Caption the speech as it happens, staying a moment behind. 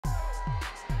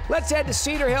Let's head to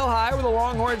Cedar Hill High, where the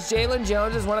Longhorns Jalen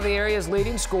Jones is one of the area's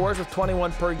leading scorers with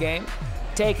 21 per game,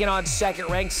 taking on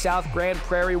second-ranked South Grand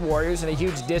Prairie Warriors in a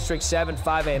huge District 7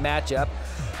 5A matchup.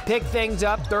 Pick things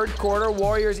up, third quarter,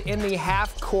 Warriors in the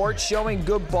half court, showing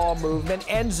good ball movement,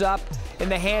 ends up in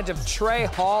the hands of Trey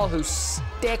Hall, who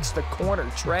sticks the corner.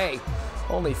 Trey,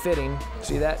 only fitting.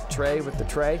 See that? Trey with the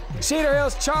tray. Cedar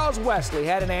Hill's Charles Wesley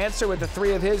had an answer with the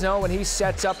three of his own when he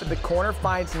sets up in the corner,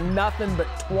 finds nothing but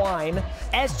twine.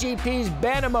 SGP's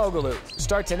Emelogu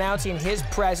starts announcing his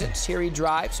presence. Here he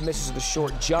drives, misses the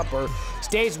short jumper,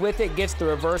 stays with it, gets the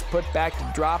reverse put back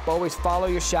to drop. Always follow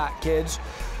your shot, kids.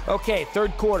 Okay,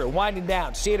 third quarter, winding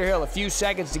down. Cedar Hill, a few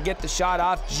seconds to get the shot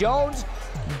off. Jones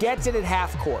gets it at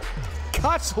half court.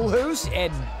 Cuts loose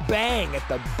and bang at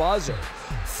the buzzer.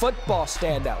 Football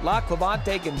standout.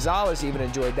 Laquivante Gonzales even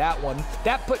enjoyed that one.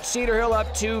 That put Cedar Hill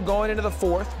up 2 going into the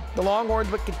fourth. The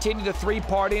Longhorns would continue the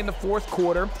three-party in the fourth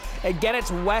quarter. Again,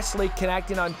 it's Wesley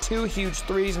connecting on 2 huge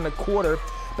threes in the quarter,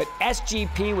 but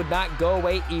SGP would not go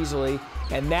away easily,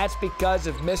 and that's because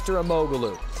of Mr.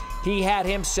 Emelogu. He had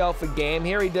himself a game.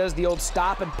 Here he does the old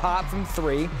stop and pop from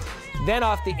 3. Then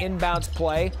off the inbounds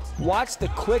play, watch the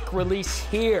quick release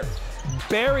here.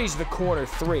 Buries the corner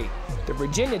 3. The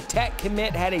Virginia Tech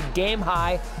commit had a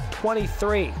game-high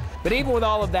 23. But even with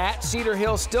all of that, Cedar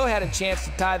Hill still had a chance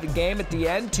to tie the game at the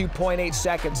end, 2.8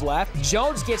 seconds left.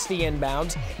 Jones gets the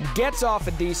inbounds, gets off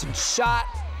a decent shot,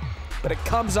 but it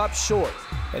comes up short.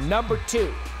 And number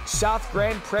 2, South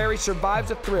Grand Prairie survives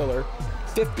a thriller,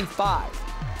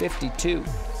 55-52.